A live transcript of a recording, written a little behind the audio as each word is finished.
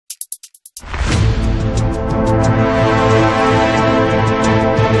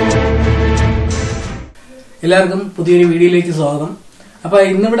എല്ലാവർക്കും പുതിയൊരു വീഡിയോയിലേക്ക് സ്വാഗതം. അപ്പോൾ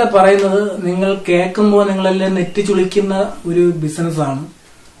ഇന്നിവിടെ പറയുന്നത് നിങ്ങൾ കേൾക്കുമ്പോൾ നിങ്ങളെല്ലാം നെറ്റി ചുളിക്കുന്ന ഒരു ബിസിനസ്സാണ്.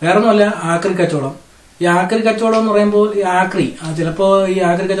 വേറൊന്നുമല്ല, ആക്രി കച്ചവടം. ഈ ആക്രി കച്ചവടം എന്ന് പറയുമ്പോൾ ഈ ആക്രി ചിലപ്പോൾ ഈ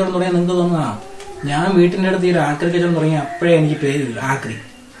ആക്രി കച്ചവടം എന്ന് പറയാൻ നിങ്ങൾക്ക് തോന്നുന്നതാണ്, ഞാൻ വീട്ടിൻ്റെ അടുത്ത് ഈ ഒരു ആക്രി കച്ചവടം തുടങ്ങി അപ്പോഴേ എനിക്ക് പേരില്ല ആക്രി.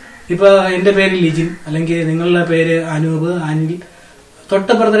 ഇപ്പൊ എന്റെ പേര് ലിജിൻ, അല്ലെങ്കിൽ നിങ്ങളുടെ പേര് അനൂപ്, അനിൽ,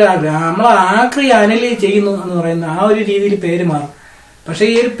 തൊട്ടപ്പുറത്തൊരു ആക്രി, നമ്മൾ ആക്രി അനിൽ ചെയ്യുന്നു എന്ന് പറയുന്ന ആ ഒരു രീതിയിൽ പേര് മാറും. പക്ഷെ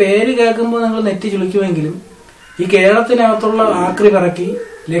ഈ ഒരു പേര് കേൾക്കുമ്പോൾ നിങ്ങൾ നെറ്റി ചുളിക്കുമെങ്കിലും ഈ കേരളത്തിനകത്തുള്ള ആക്രി പിറക്കി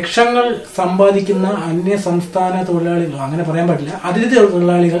ലക്ഷങ്ങൾ സമ്പാദിക്കുന്ന അന്യ സംസ്ഥാന തൊഴിലാളികൾ, അങ്ങനെ പറയാൻ പറ്റില്ല, അതിഥി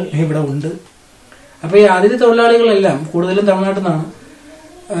തൊഴിലാളികൾ ഇവിടെ ഉണ്ട്. അപ്പൊ ഈ അതിഥി തൊഴിലാളികളെല്ലാം കൂടുതലും തമിഴ്നാട്ടിൽ നിന്നാണ്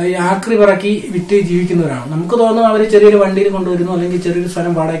ഈ ആക്രി പിറക്കി വിറ്റ് ജീവിക്കുന്നവരാണ്. നമുക്ക് തോന്നുന്നു അവർ ചെറിയൊരു വണ്ടിയിൽ കൊണ്ടുവരുന്നു, അല്ലെങ്കിൽ ചെറിയൊരു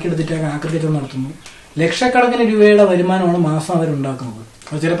സ്ഥലം വാടകയ്ക്ക് എടുത്തിട്ട് ആക്രി കച്ചവടം നടത്തുന്നു. ലക്ഷക്കണക്കിന് രൂപയുടെ വരുമാനമാണ് മാസം അവരുണ്ടാക്കുന്നത്.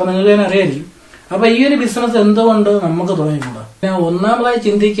 അപ്പൊ ചിലപ്പോൾ നിങ്ങൾക്ക് തന്നെ അറിയായിരിക്കും. അപ്പൊ ഈ ഒരു ബിസിനസ് എന്തുകൊണ്ട് നമുക്ക് തുടങ്ങിക്കൂടാ? ഒന്നാമതായി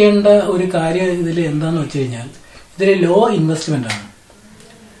ചിന്തിക്കേണ്ട ഒരു കാര്യം ഇതിൽ എന്താന്ന് വെച്ച് കഴിഞ്ഞാൽ, ഇതിൽ ലോ ഇൻവെസ്റ്റ്മെന്റ് ആണ്.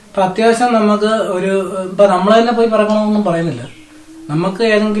 അപ്പൊ അത്യാവശ്യം നമുക്ക് ഒരു ഇപ്പൊ നമ്മൾ തന്നെ പോയി പറയണമെന്നൊന്നും പറയുന്നില്ല. നമുക്ക്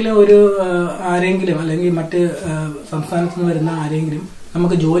ഏതെങ്കിലും ഒരു ആരെങ്കിലും അല്ലെങ്കിൽ മറ്റ് സംസ്ഥാനത്ത് നിന്ന് വരുന്ന ആരെങ്കിലും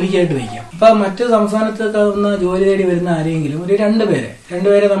നമുക്ക് ജോലിക്കായിട്ട് വയ്ക്കാം. അപ്പൊ മറ്റ് സംസ്ഥാനത്തൊക്കെ ഒന്ന് ജോലി തേടി വരുന്ന ആരെങ്കിലും ഒരു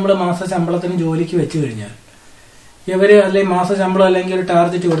രണ്ടുപേരെ നമ്മൾ മാസ ശമ്പളത്തിന് ജോലിക്ക് വെച്ച് കഴിഞ്ഞാൽ ഇവര് അല്ലെങ്കിൽ മാസ ശമ്പളം അല്ലെങ്കിൽ ഒരു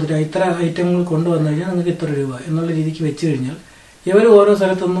ടാർഗറ്റ് കൊടുത്തിട്ട് ഇത്ര ഐറ്റങ്ങൾ കൊണ്ടുവന്നു കഴിഞ്ഞാൽ നിങ്ങൾക്ക് ഇത്ര രൂപ എന്നുള്ള രീതിക്ക് വെച്ച് കഴിഞ്ഞാൽ ഇവർ ഓരോ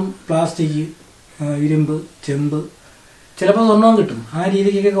സ്ഥലത്തുനിന്നും പ്ലാസ്റ്റിക്, ഇരുമ്പ്, ചെമ്പ്, ചിലപ്പോൾ സ്വർണ്ണവും കിട്ടും. ആ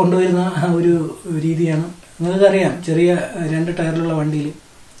രീതിക്കൊക്കെ കൊണ്ടുവരുന്ന ഒരു രീതിയാണ്. നിങ്ങൾക്കറിയാം, ചെറിയ 2 ടയറിലുള്ള വണ്ടിയിൽ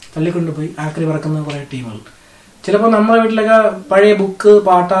തള്ളിക്കൊണ്ടുപോയി ആക്രി പറക്കുന്ന കുറെ ടീമുകൾ. ചിലപ്പോൾ നമ്മുടെ വീട്ടിലൊക്കെ പഴയ ബുക്ക്,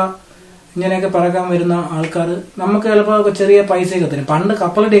 പാട്ട ഇങ്ങനെയൊക്കെ പറക്കാൻ വരുന്ന ആൾക്കാർ നമുക്ക് ചിലപ്പോൾ ചെറിയ പൈസയൊക്കെ തരും. പണ്ട്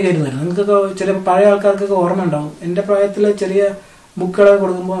കപ്പലടിയൊക്കെ ആയിരുന്നു തരും. നിങ്ങൾക്കൊക്കെ ചിലപ്പോൾ പഴയ ആൾക്കാർക്കൊക്കെ ഓർമ്മ ഉണ്ടാവും. എൻ്റെ പ്രായത്തിൽ ചെറിയ ബുക്കുകളൊക്കെ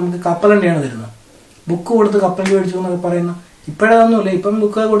കൊടുക്കുമ്പോൾ നമുക്ക് കപ്പലണ്ടിയാണ് തരുന്നത്. ബുക്ക് കൊടുത്ത് കപ്പലണ്ടി മേടിച്ചു എന്നൊക്കെ പറയുന്ന. ഇപ്പോഴതൊന്നുമില്ല. ഇപ്പം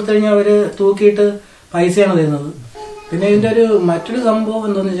ബുക്ക് കൊടുത്തു കഴിഞ്ഞാൽ അവർ തൂക്കിയിട്ട് പൈസയാണ് തരുന്നത്. പിന്നെ ഇതിൻ്റെ ഒരു മറ്റൊരു സംഭവം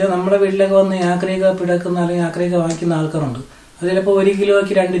എന്താണെന്ന് വെച്ചാൽ, നമ്മുടെ വീട്ടിലൊക്കെ വന്ന് ആക്രിയൊക്കെ പിടക്കുന്ന അല്ലെങ്കിൽ ആക്രിയൊക്കെ വാങ്ങിക്കുന്ന ആൾക്കാരുണ്ട്. അത് ചിലപ്പോൾ 1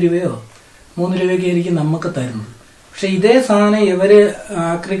 കിലോയ്ക്ക് 2 രൂപയോ 3 രൂപയൊക്കെ ആയിരിക്കും നമുക്ക് തരുന്നത്. പക്ഷെ ഇതേ സാധനം ഇവര്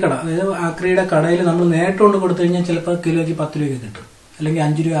ആക്രിക്കട, അതായത് ആക്രിയുടെ കടയിൽ നമ്മൾ നേരിട്ട് കൊണ്ട് കൊടുത്തു കഴിഞ്ഞാൽ ചിലപ്പോൾ കിലോയ്ക്ക് 10 രൂപയ്ക്ക് കിട്ടും, അല്ലെങ്കിൽ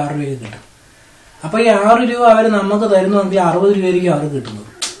 5 രൂപ 6 രൂപയ്ക്ക് കിട്ടും. അപ്പൊ ഈ 6 രൂപ അവർ നമുക്ക് തരുന്നുവെങ്കിൽ 60 രൂപയായിരിക്കും അവർക്ക് കിട്ടുന്നത്.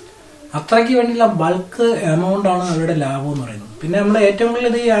 അത്രയ്ക്ക് വേണ്ടിയുള്ള ബൾക്ക് എമൗണ്ട് ആണ് അവരുടെ ലാഭം എന്ന് പറയുന്നത്. പിന്നെ നമ്മൾ ഏറ്റവും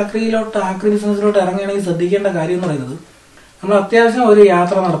കൂടുതൽ ഈ ആക്രി ബിസിനസ്സിലോട്ട് ഇറങ്ങുകയാണെങ്കിൽ ശ്രദ്ധിക്കേണ്ട കാര്യം എന്ന് പറയുന്നത്, നമ്മൾ അത്യാവശ്യം ഒരു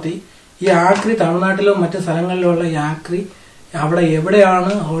യാത്ര നടത്തി ഈ ആക്രി തമിഴ്നാട്ടിലോ മറ്റ് സ്ഥലങ്ങളിലോ ഉള്ള ഈ ആക്രി അവിടെ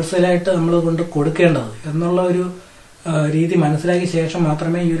എവിടെയാണ് ഹോൾസെയിലായിട്ട് നമ്മൾ കൊണ്ട് കൊടുക്കേണ്ടത് എന്നുള്ള ഒരു രീതി മനസ്സിലാക്കിയ ശേഷം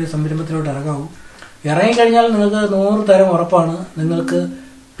മാത്രമേ ഈ ഒരു സംരംഭത്തിലോട്ട് ഇറങ്ങാവൂ. ഇറങ്ങിക്കഴിഞ്ഞാൽ നിങ്ങൾക്ക് 100 തരം ഉറപ്പാണ്, നിങ്ങൾക്ക്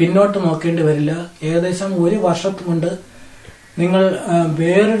പിന്നോട്ട് നോക്കേണ്ടി വരില്ല. ഏകദേശം 1 വർഷം കൊണ്ട് നിങ്ങൾ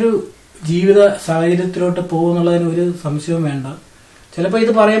വേറൊരു ജീവിത സാഹചര്യത്തിലോട്ട് പോകുന്നുള്ളതിന് ഒരു സംശയവും വേണ്ട. ചിലപ്പോൾ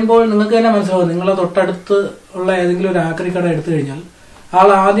ഇത് പറയുമ്പോൾ നിങ്ങൾക്ക് തന്നെ മനസ്സിലാവും. നിങ്ങളെ തൊട്ടടുത്ത് ഉള്ള ഏതെങ്കിലും ഒരു ആക്രി കട എടുത്തു കഴിഞ്ഞാൽ ആൾ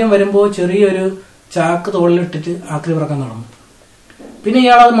ആദ്യം വരുമ്പോൾ ചെറിയൊരു ചാക്ക് തോളിലിട്ടിട്ട് ആക്രി പറക്കാൻ തുടങ്ങും. പിന്നെ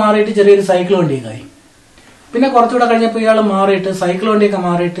ഇയാളത് മാറിയിട്ട് ചെറിയൊരു സൈക്കിൾ വണ്ടിയൊക്കെയായി. പിന്നെ കുറച്ചുകൂടെ കഴിഞ്ഞപ്പോൾ ഇയാൾ മാറിയിട്ട് സൈക്കിൾ വണ്ടിയൊക്കെ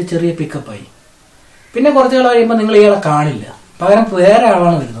മാറിയിട്ട് ചെറിയ പിക്കപ്പായി. പിന്നെ കുറച്ച് നാൾ കഴിയുമ്പോൾ നിങ്ങൾ ഇയാളെ കാണില്ല, പകരം വേറെ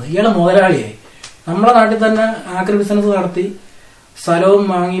ആളാണ് വരുന്നത്. ഇയാൾ മുതലാളിയായി. നമ്മുടെ നാട്ടിൽ തന്നെ ആക്രി ബിസിനസ് നടത്തി സ്ഥലവും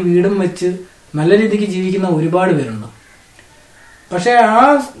വാങ്ങി വീടും വെച്ച് നല്ല രീതിക്ക് ജീവിക്കുന്ന ഒരുപാട് പേരുണ്ട്. പക്ഷെ ആ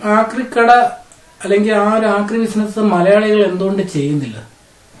ആക്രിക്കട അല്ലെങ്കിൽ ആ ഒരു ആക്രി ബിസിനസ് മലയാളികൾ എന്തുകൊണ്ട് ചെയ്യുന്നില്ല?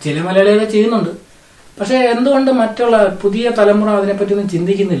 ചില മലയാളികൾ ചെയ്യുന്നുണ്ട്, പക്ഷെ എന്തുകൊണ്ട് മറ്റുള്ള പുതിയ തലമുറ അതിനെപ്പറ്റി ഒന്നും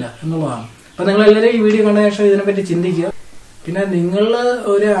ചിന്തിക്കുന്നില്ല എന്നുള്ളതാണ്. അപ്പൊ നിങ്ങൾ എല്ലാവരും ഈ വീഡിയോ കണ്ട ശേഷം ഇതിനെപ്പറ്റി ചിന്തിക്കുക. പിന്നെ നിങ്ങൾ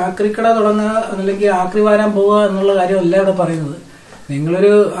ഒരു ആക്രിക്കട തുടങ്ങുക അല്ലെങ്കിൽ ആക്രി വാരാൻ പോവുക എന്നുള്ള കാര്യമല്ല ഇവിടെ പറയുന്നത്.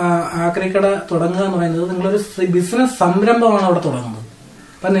 നിങ്ങളൊരു ആക്രിക്കട തുടങ്ങുക എന്ന് പറയുന്നത് നിങ്ങളൊരു ബിസിനസ് സംരംഭമാണ് അവിടെ തുടങ്ങുന്നത്.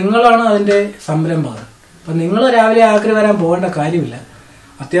 അപ്പൊ നിങ്ങളാണ് അതിന്റെ സംരംഭകർ. അപ്പൊ നിങ്ങൾ രാവിലെ ആക്രി വരാൻ പോകേണ്ട കാര്യമില്ല.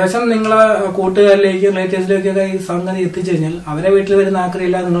 അത്യാവശ്യം നിങ്ങളെ കൂട്ടുകാരിലേക്കും റിലേറ്റീവ്സിലേക്കൊക്കെ ഈ സംഗതി എത്തിച്ചു കഴിഞ്ഞാൽ അവരെ വീട്ടിൽ വരുന്ന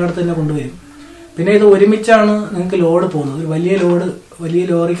ആക്രിയെല്ലാം നിങ്ങളുടെ അടുത്ത് തന്നെ കൊണ്ടുവരും. പിന്നെ ഇത് ഒരുമിച്ചാണ് നിങ്ങൾക്ക് ലോഡ് പോകുന്നത്. ഒരു വലിയ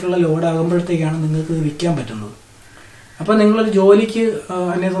ലോറിക്കുള്ള ലോഡ് ആകുമ്പോഴത്തേക്കാണ് നിങ്ങൾക്ക് ഇത് വിൽക്കാൻ പറ്റുന്നത്. അപ്പൊ നിങ്ങളൊരു ജോലിക്ക്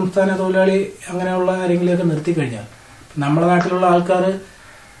അന്യ സംസ്ഥാന തൊഴിലാളി അങ്ങനെയുള്ള ആരെങ്കിലുമൊക്കെ നിർത്തിക്കഴിഞ്ഞാൽ, നമ്മുടെ നാട്ടിലുള്ള ആൾക്കാർ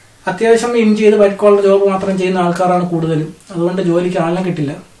അത്യാവശ്യം ഇൻ ചെയ്ത് വൈറ്റ് കോളർ ജോബ് മാത്രം ചെയ്യുന്ന ആൾക്കാരാണ് കൂടുതലും. അതുകൊണ്ട് ജോലിക്ക് ആളിനെ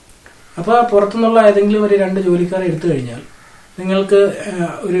കിട്ടില്ല. അപ്പോൾ പുറത്തുനിന്നുള്ള ഏതെങ്കിലും ഒരു 2 ജോലിക്കാരെ എടുത്തു കഴിഞ്ഞാൽ നിങ്ങൾക്ക്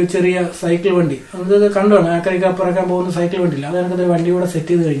ഒരു ചെറിയ സൈക്കിൾ വണ്ടി, നമുക്ക് കണ്ടുവേണം, ആക്രിക്ക് അപ്പുറക്കാൻ പോകുന്ന സൈക്കിൾ വണ്ടിയില്ല, അത് എനിക്കൊരു വണ്ടി കൂടെ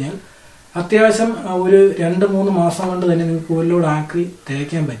സെറ്റ് ചെയ്ത് കഴിഞ്ഞാൽ അത്യാവശ്യം ഒരു 2-3 മാസം കൊണ്ട് തന്നെ നിങ്ങൾക്ക് ഒരുപാട് ആക്രി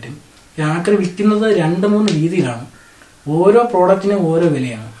തേക്കാൻ പറ്റും. ഈ ആക്രി വിൽക്കുന്നത് 2-3 രീതിയിലാണ്. ഓരോ പ്രോഡക്റ്റിനും ഓരോ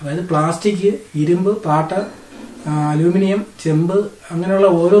വിലയാണ്. അതായത് പ്ലാസ്റ്റിക്, ഇരുമ്പ്, പാട്ട, അലൂമിനിയം, ചെമ്പ്, അങ്ങനെയുള്ള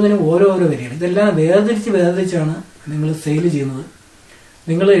ഓരോന്നിനും ഓരോരോ വിലയാണ്. ഇതെല്ലാം വേർതിരിച്ചാണ് നിങ്ങൾ സെയിൽ ചെയ്യുന്നത്.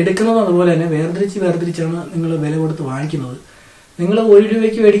 നിങ്ങൾ എടുക്കുന്നത് അതുപോലെ തന്നെ വേർതിരിച്ചാണ് നിങ്ങൾ വില കൊടുത്ത് വാങ്ങിക്കുന്നത്. നിങ്ങൾ 1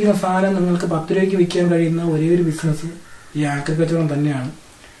 രൂപയ്ക്ക് മേടിക്കുന്ന സാധനം നിങ്ങൾക്ക് 10 രൂപയ്ക്ക് വിൽക്കാൻ കഴിയുന്ന ഒരേ ഒരു ബിസിനസ് ഈ ആക്രി കച്ചവടം തന്നെയാണ്.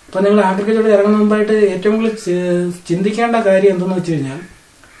 അപ്പൊ നിങ്ങൾ ആക്രി കച്ചവടം ഇറങ്ങുന്ന മുമ്പായിട്ട് ഏറ്റവും കൂടുതൽ ചിന്തിക്കേണ്ട കാര്യം എന്തെന്ന് വെച്ച് കഴിഞ്ഞാൽ,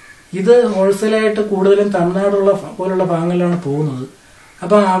 ഇത് ഹോൾസെയിലായിട്ട് കൂടുതലും തമിഴ്നാടുള്ള പോലുള്ള ഭാഗങ്ങളിലാണ് പോകുന്നത്.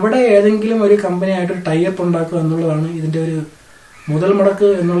 അപ്പൊ അവിടെ ഏതെങ്കിലും ഒരു കമ്പനിയായിട്ട് ഒരു ടൈപ്പ് ഉണ്ടാക്കുക എന്നുള്ളതാണ് ഇതിന്റെ ഒരു മുതൽ മുടക്ക്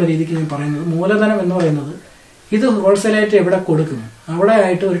എന്നുള്ള രീതിക്ക് ഞാൻ പറയുന്നത്. മൂലധനം എന്ന് പറയുന്നത് ഇത് ഹോൾസെയിലായിട്ട് എവിടെ കൊടുക്കും അവിടെ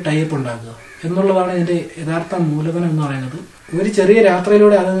ആയിട്ട് ഒരു ടൈപ്പ് ഉണ്ടാക്കുക എന്നുള്ളതാണ് ഇതിന്റെ യഥാർത്ഥ മൂലധനം എന്ന് പറയുന്നത്. ഒരു ചെറിയ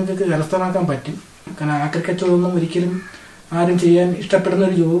യാത്രയിലൂടെ അത് നിങ്ങൾക്ക് കരസ്ഥമാക്കാൻ പറ്റും. കാരണം ആക്രി കച്ചവടമൊന്നും ഒരിക്കലും ആരും ചെയ്യാൻ ഇഷ്ടപ്പെടുന്ന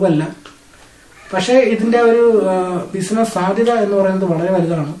ഒരു ജോബല്ല. പക്ഷേ ഇതിന്റെ ഒരു ബിസിനസ് സാധ്യത എന്ന് പറയുന്നത് വളരെ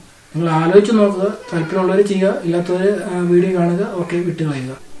വലുതാണ്. നിങ്ങൾ ആലോചിച്ച് നോക്കുക, താല്പര്യമുള്ളവർ ചെയ്യുക, ഇല്ലാത്തവർ വീഡിയോ കാണുക, ഒക്കെ വിട്ട്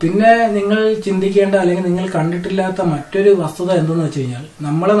കളയുക. പിന്നെ നിങ്ങൾ ചിന്തിക്കേണ്ട അല്ലെങ്കിൽ നിങ്ങൾ കണ്ടിട്ടില്ലാത്ത മറ്റൊരു വസ്തുത എന്തെന്ന് വെച്ച് കഴിഞ്ഞാൽ,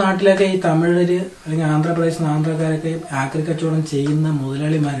 നമ്മളെ നാട്ടിലൊക്കെ ഈ തമിഴര് അല്ലെങ്കിൽ ആന്ധ്രാപ്രദേശിൽ നിന്ന് ആന്ധ്രക്കാരൊക്കെ ആക്രി കച്ചവടം ചെയ്യുന്ന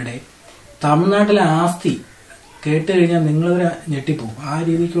മുതലാളിമാരുടെ തമിഴ്നാട്ടിലെ ആസ്തി കേട്ട് കഴിഞ്ഞാൽ നിങ്ങളൊരു ഞെട്ടിപ്പോവും. ആ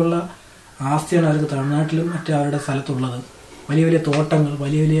രീതിക്കുള്ള ആസ്തിയാണ് അവർക്ക് തമിഴ്നാട്ടിലും മറ്റു അവരുടെ സ്ഥലത്തുള്ളത്. വലിയ വലിയ തോട്ടങ്ങൾ,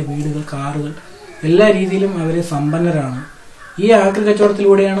 വലിയ വലിയ വീടുകൾ, കാറുകൾ, എല്ലാ രീതിയിലും അവര് സമ്പന്നരാണ്. ഈ ആക്രി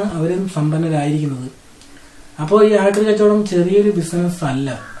കച്ചവടത്തിലൂടെയാണ് അവർ സമ്പന്നരായിരിക്കുന്നത്. അപ്പോൾ ഈ ആക്രി കച്ചവടം ചെറിയൊരു ബിസിനസ് അല്ല.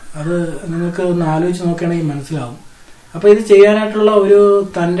 അത് നിങ്ങൾക്ക് ഒന്ന് ആലോചിച്ച് നോക്കുകയാണെങ്കിൽ മനസ്സിലാവും. അപ്പൊ ഇത് ചെയ്യാനായിട്ടുള്ള ഒരു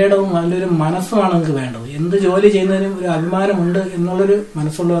തന്റെ ഇടവും നല്ലൊരു മനസ്സുമാണ് നിങ്ങൾക്ക് വേണ്ടത്. എന്ത് ജോലി ചെയ്യുന്നതിനും ഒരു അഭിമാനമുണ്ട് എന്നുള്ളൊരു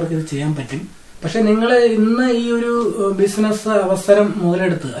മനസ്സുള്ളവർക്ക് ഇത് ചെയ്യാൻ പറ്റും. പക്ഷെ നിങ്ങൾ ഇന്ന് ഈ ഒരു ബിസിനസ് അവസരം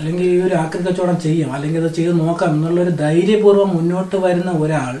മുതലെടുത്ത് അല്ലെങ്കിൽ ഈ ഒരു ആക്രി കച്ചവടം ചെയ്യാം അല്ലെങ്കിൽ അത് ചെയ്ത് നോക്കാം എന്നുള്ളൊരു ധൈര്യപൂർവ്വം മുന്നോട്ട് വരുന്ന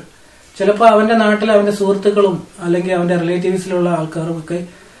ഒരാൾ ചിലപ്പോൾ അവന്റെ നാട്ടിൽ അവന്റെ സുഹൃത്തുക്കളും അല്ലെങ്കിൽ അവന്റെ റിലേറ്റീവ്സിലുള്ള ആൾക്കാരും ഒക്കെ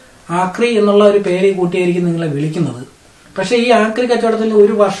ആക്രി എന്നുള്ള ഒരു പേര് കൂട്ടിയായിരിക്കും നിങ്ങളെ വിളിക്കുന്നത്. പക്ഷെ ഈ ആക്രി കച്ചവടത്തിൽ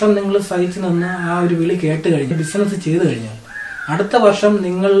 1 വർഷം നിങ്ങൾ സഹിച്ചു നിന്ന് ആ ഒരു വിളി കേട്ട് കഴിഞ്ഞ് ബിസിനസ് ചെയ്തു കഴിഞ്ഞാൽ അടുത്ത വർഷം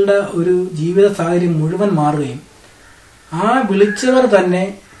നിങ്ങളുടെ ഒരു ജീവിത സാഹചര്യം മുഴുവൻ മാറുകയും ആ വിളിച്ചവർ തന്നെ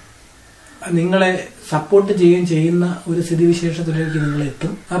നിങ്ങളെ സപ്പോർട്ട് ചെയ്യുകയും ചെയ്യുന്ന ഒരു സ്ഥിതിവിശേഷത്തിലേക്ക് നിങ്ങൾ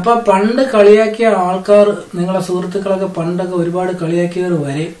എത്തും. അപ്പൊ പണ്ട് കളിയാക്കിയ ആൾക്കാർ, നിങ്ങളെ സുഹൃത്തുക്കളൊക്കെ പണ്ടൊക്കെ ഒരുപാട് കളിയാക്കിയവർ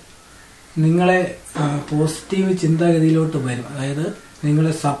വരെ നിങ്ങളെ പോസിറ്റീവ് ചിന്താഗതിയിലോട്ട് വരും. അതായത്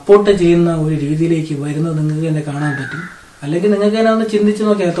നിങ്ങളെ സപ്പോർട്ട് ചെയ്യുന്ന ഒരു രീതിയിലേക്ക് വരുന്നത് നിങ്ങൾക്ക് തന്നെ കാണാൻ പറ്റും. അല്ലെങ്കിൽ നിങ്ങൾക്ക് തന്നെ ഒന്ന് ചിന്തിച്ച്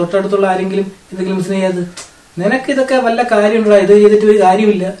നോക്കിയാൽ തൊട്ടടുത്തുള്ള ആരെങ്കിലും എന്തെങ്കിലും ബിസിനസ് ചെയ്യാതെ നിനക്ക് ഇതൊക്കെ വല്ല കാര്യമുണ്ടോ, ഇത് ചെയ്തിട്ട് ഒരു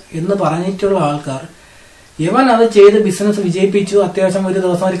കാര്യമില്ല എന്ന് പറഞ്ഞിട്ടുള്ള ആൾക്കാർ ഇവൻ അത് ചെയ്ത് ബിസിനസ് വിജയിപ്പിച്ചു. അത്യാവശ്യം ഒരു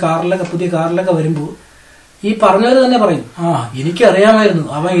ദിവസം ഒരു കാറിലൊക്കെ പുതിയ കാറിലൊക്കെ വരുമ്പോൾ ഈ പറഞ്ഞവർ തന്നെ പറയും, ആ എനിക്കറിയാമായിരുന്നു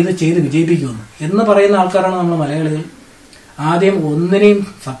അവൻ ഇത് ചെയ്ത് വിജയിപ്പിക്കുമെന്ന് എന്ന് പറയുന്ന ആൾക്കാരാണ് നമ്മൾ മലയാളികൾ. ആദ്യം ഒന്നിനെയും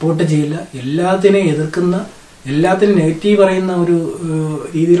സപ്പോർട്ട് ചെയ്യില്ല, എല്ലാത്തിനെയും എതിർക്കുന്ന, എല്ലാത്തിനും നെഗറ്റീവ് പറയുന്ന ഒരു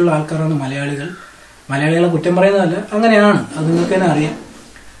രീതിയിലുള്ള ആൾക്കാരാണ് മലയാളികൾ. മലയാളികളെ കുറ്റം പറയുന്നതല്ല, അങ്ങനെയാണ്, അത് നിങ്ങൾക്ക് തന്നെ അറിയാം.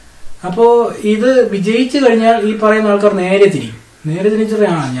 അപ്പോ ഇത് വിജയിച്ചു കഴിഞ്ഞാൽ ഈ പറയുന്ന ആൾക്കാർ നേരെ തിരിച്ചിട്ട്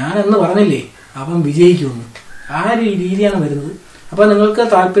ഞാൻ എന്ന് പറഞ്ഞില്ലേ അവൻ വിജയിക്കുമെന്ന്, ആ രീതിയാണ് വരുന്നത്. അപ്പൊ നിങ്ങൾക്ക്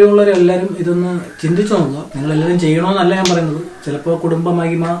താല്പര്യമുള്ളവരെല്ലാവരും ഇതൊന്ന് ചിന്തിച്ചു നോക്കുക. നിങ്ങളെല്ലാവരും ചെയ്യണമെന്നല്ല ഞാൻ പറയുന്നത്. ചിലപ്പോൾ കുടുംബ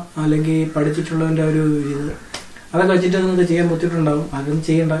മഹിമ അല്ലെങ്കിൽ പഠിച്ചിട്ടുള്ളവന്റെ ഒരു ഇത് അതൊക്കെ വെച്ചിട്ട് നിങ്ങൾക്ക് ചെയ്യാൻ ബുദ്ധിമുട്ടുണ്ടാവും. അതൊന്നും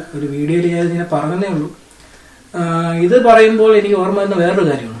ചെയ്യേണ്ട. ഒരു വീഡിയോയിൽ ഞാൻ ഇങ്ങനെ പറഞ്ഞതേ ഉള്ളൂ. ഇത് പറയുമ്പോൾ എനിക്ക് ഓർമ്മ വരുന്ന വേറൊരു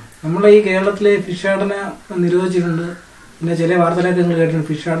കാര്യമാണ്. നമ്മളെ ഈ കേരളത്തിലെ ഫിഷാടന നിരോധിച്ചിട്ടുണ്ട്. പിന്നെ ചില വാർത്തകളൊക്കെ നിങ്ങൾ കേട്ടിട്ടുണ്ട്,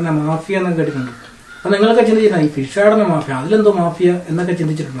 ഫിഷാടന മാഫിയ എന്നൊക്കെ കേട്ടിട്ടുണ്ട്. അപ്പൊ നിങ്ങളൊക്കെ ചിന്തിച്ചിട്ടുണ്ടാവും ഈ ഫിഷാടന മാഫിയ, അതിലെന്തോ മാഫിയ എന്നൊക്കെ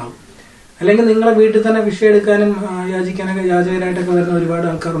ചിന്തിച്ചിട്ടുണ്ടാവും. അല്ലെങ്കിൽ നിങ്ങളെ വീട്ടിൽ തന്നെ ഫിഷ് എടുക്കാനും യാചിക്കാനൊക്കെ യാചകരായിട്ടൊക്കെ വരുന്ന ഒരുപാട്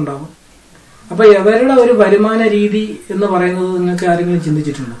ആൾക്കാരുണ്ടാവും. അപ്പൊ ഇവരുടെ ഒരു വരുമാന രീതി എന്ന് പറയുന്നത് നിങ്ങൾക്ക് ആരെങ്കിലും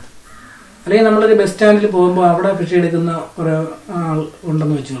ചിന്തിച്ചിട്ടുണ്ടോ? അല്ലെങ്കിൽ നമ്മളൊരു ബസ് സ്റ്റാൻഡിൽ പോകുമ്പോൾ അവിടെ ഫിഷ് എടുക്കുന്ന കുറെ ആൾ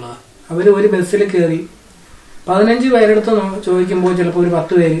ഉണ്ടെന്ന് വെച്ചുകൊള്ളുക. അവർ ഒരു ബസ്സിൽ കയറി 15 പേരെടുത്ത് ചോദിക്കുമ്പോൾ ചിലപ്പോൾ ഒരു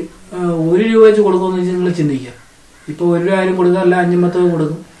 10 പേര് 1 രൂപ വെച്ച് കൊടുക്കുമെന്ന് വെച്ചാൽ നിങ്ങൾ ചിന്തിക്കുക. ഇപ്പോൾ 1 രൂപ ആരും കൊടുക്കുക, അല്ല 5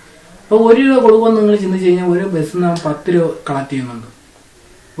 കൊടുക്കും. അപ്പോൾ 1 രൂപ കൊടുക്കുമെന്ന് നിങ്ങൾ ചിന്തിച്ചു കഴിഞ്ഞാൽ ഒരു ബസ്സിൽ നിന്ന് 10 രൂപ കളക്ട് ചെയ്യുന്നുണ്ട്.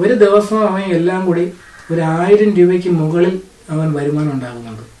 ഒരു ദിവസം അവൻ എല്ലാം കൂടി ഒരു 1000 രൂപയ്ക്ക് മുകളിൽ അവൻ വരുമാനം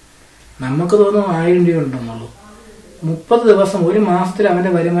ഉണ്ടാകുന്നുണ്ട്. നമുക്ക് തോന്നും 1000 രൂപ ഉണ്ടെന്നുള്ളൂ. 30 ദിവസം, ഒരു മാസത്തിൽ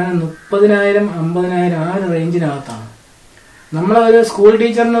അവന്റെ വരുമാനം 30,000, 50,000 ആ ഒരു റേഞ്ചിനകത്താണ്. നമ്മളെ ഒരു സ്കൂൾ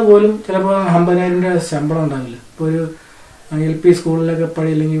ടീച്ചറിന് പോലും ചിലപ്പോൾ 50,000 രൂപ ശമ്പളം ഉണ്ടാവില്ല. ഇപ്പോൾ ഒരു LP സ്കൂളിലൊക്കെ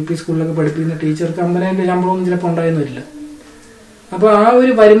അല്ലെങ്കിൽ UP സ്കൂളിലൊക്കെ പഠിപ്പിക്കുന്ന ടീച്ചർക്ക് 50,000 രൂപ ശമ്പളമൊന്നും ചിലപ്പോൾ ഉണ്ടായെന്ന് വരില്ല. അപ്പൊ ആ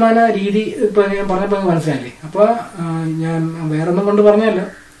ഒരു വരുമാന രീതി ഇപ്പൊ ഞാൻ പറഞ്ഞപ്പോൾ മനസ്സിലായില്ലേ. അപ്പൊ ഞാൻ വേറൊന്നും കൊണ്ട് പറഞ്ഞല്ല.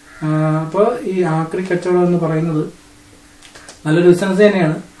 അപ്പോൾ ഈ ആക്രി കച്ചവടം എന്ന് പറയുന്നത് നല്ലൊരു ബിസിനസ്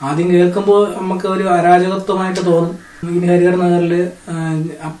തന്നെയാണ്. ആദ്യം കേൾക്കുമ്പോൾ നമുക്ക് ഒരു അരാജകത്വമായിട്ട് തോന്നും. ഈ ഹരിഹർ നഗറില്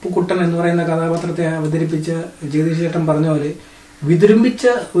അപ്പുക്കുട്ടൻ എന്ന് പറയുന്ന കഥാപാത്രത്തെ അവതരിപ്പിച്ച ജഗദീഷ് ചേട്ടൻ പറഞ്ഞ പോലെ വിജൃംഭിച്ച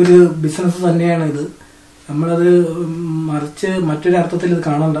ഒരു ബിസിനസ് തന്നെയാണ് ഇത്. നമ്മളത് മറിച്ച് മറ്റൊരു അർത്ഥത്തിൽ ഇത്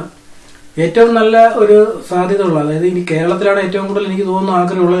കാണണ്ട. ഏറ്റവും നല്ല ഒരു സാധ്യത ഉള്ള, അതായത് ഇനി കേരളത്തിലാണ് ഏറ്റവും കൂടുതൽ എനിക്ക് തോന്നുന്നു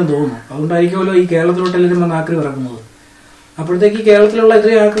ആക്രി ഉള്ളതെന്ന് തോന്നുന്നു. അതുകൊണ്ടായിരിക്കുമല്ലോ ഈ കേരളത്തിലോട്ട് എല്ലാവരും വന്ന് ആക്രി ഇറക്കുന്നത്. അപ്പോഴത്തേക്ക് കേരളത്തിലുള്ള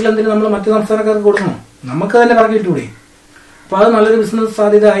ഇത്രയും ആക്രികൾ എന്തിനും നമ്മൾ മറ്റു സംസ്ഥാനക്കാർക്ക് കൊടുക്കണം, നമുക്ക് തന്നെ പറഞ്ഞിട്ടൂടെ. അപ്പൊ അത് നല്ലൊരു ബിസിനസ്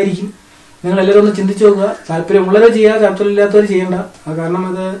സാധ്യത ആയിരിക്കും. നിങ്ങൾ എല്ലാവരും ഒന്ന് ചിന്തിച്ചു നോക്കുക. താല്പര്യമുള്ളവർ ചെയ്യുക, താല്പര്യമില്ലാത്തവർ ചെയ്യേണ്ട. കാരണം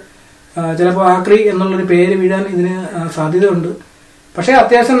അത് ചിലപ്പോൾ ആക്രി എന്നുള്ളൊരു പേര് വീഴാൻ ഇതിന് സാധ്യതയുണ്ട്. പക്ഷേ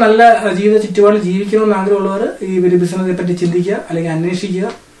അത്യാവശ്യം നല്ല ജീവിത ചുറ്റുപാടിൽ ജീവിക്കണമെന്ന് ആഗ്രഹമുള്ളവർ ഈ ഒരു ബിസിനസിനെ പറ്റി ചിന്തിക്കുക, അല്ലെങ്കിൽ അന്വേഷിക്കുക.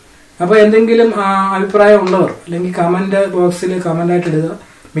 അപ്പോൾ എന്തെങ്കിലും അഭിപ്രായം ഉള്ളവർ അല്ലെങ്കിൽ കമന്റ് ബോക്സിൽ കമന്റായിട്ട് ഇടുക.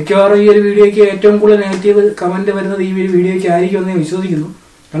 മിക്കവാറും ഈ ഒരു വീഡിയോയ്ക്ക് ഏറ്റവും കൂടുതൽ നെഗറ്റീവ് കമന്റ് വരുന്നത് ഈ ഒരു വീഡിയോയ്ക്ക് ആയിരിക്കുമെന്ന് ഞാൻ വിശ്വസിക്കുന്നു.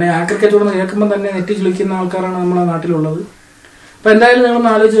 കാരണം ആക്രി കച്ചവടം കേൾക്കുമ്പോൾ തന്നെ നെറ്റി ചുളിക്കുന്ന ആൾക്കാരാണ് നമ്മുടെ നാട്ടിലുള്ളത്. അപ്പോൾ എന്തായാലും നിങ്ങളൊന്ന്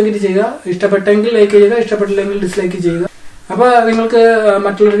ആലോചിച്ച് നോക്കിയിട്ട് ചെയ്യുക. ഇഷ്ടപ്പെട്ടെങ്കിൽ ലൈക്ക് ചെയ്യുക, ഇഷ്ടപ്പെട്ടില്ലെങ്കിൽ ഡിസ്ലൈക്ക് ചെയ്യുക. അപ്പോൾ നിങ്ങൾക്ക്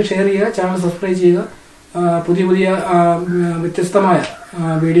മറ്റുള്ളവർക്ക് ഷെയർ ചെയ്യുക, ചാനൽ സബ്സ്ക്രൈബ് ചെയ്യുക. പുതിയ പുതിയ വ്യത്യസ്തമായ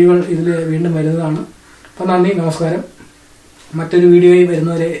വീഡിയോകൾ ഇതിൽ വീണ്ടും വരുന്നതാണ്. അപ്പോൾ നന്ദി, നമസ്കാരം. മറ്റൊരു വീഡിയോയിൽ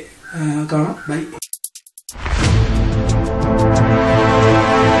വരുന്നവരെ കാണാം. ബൈ.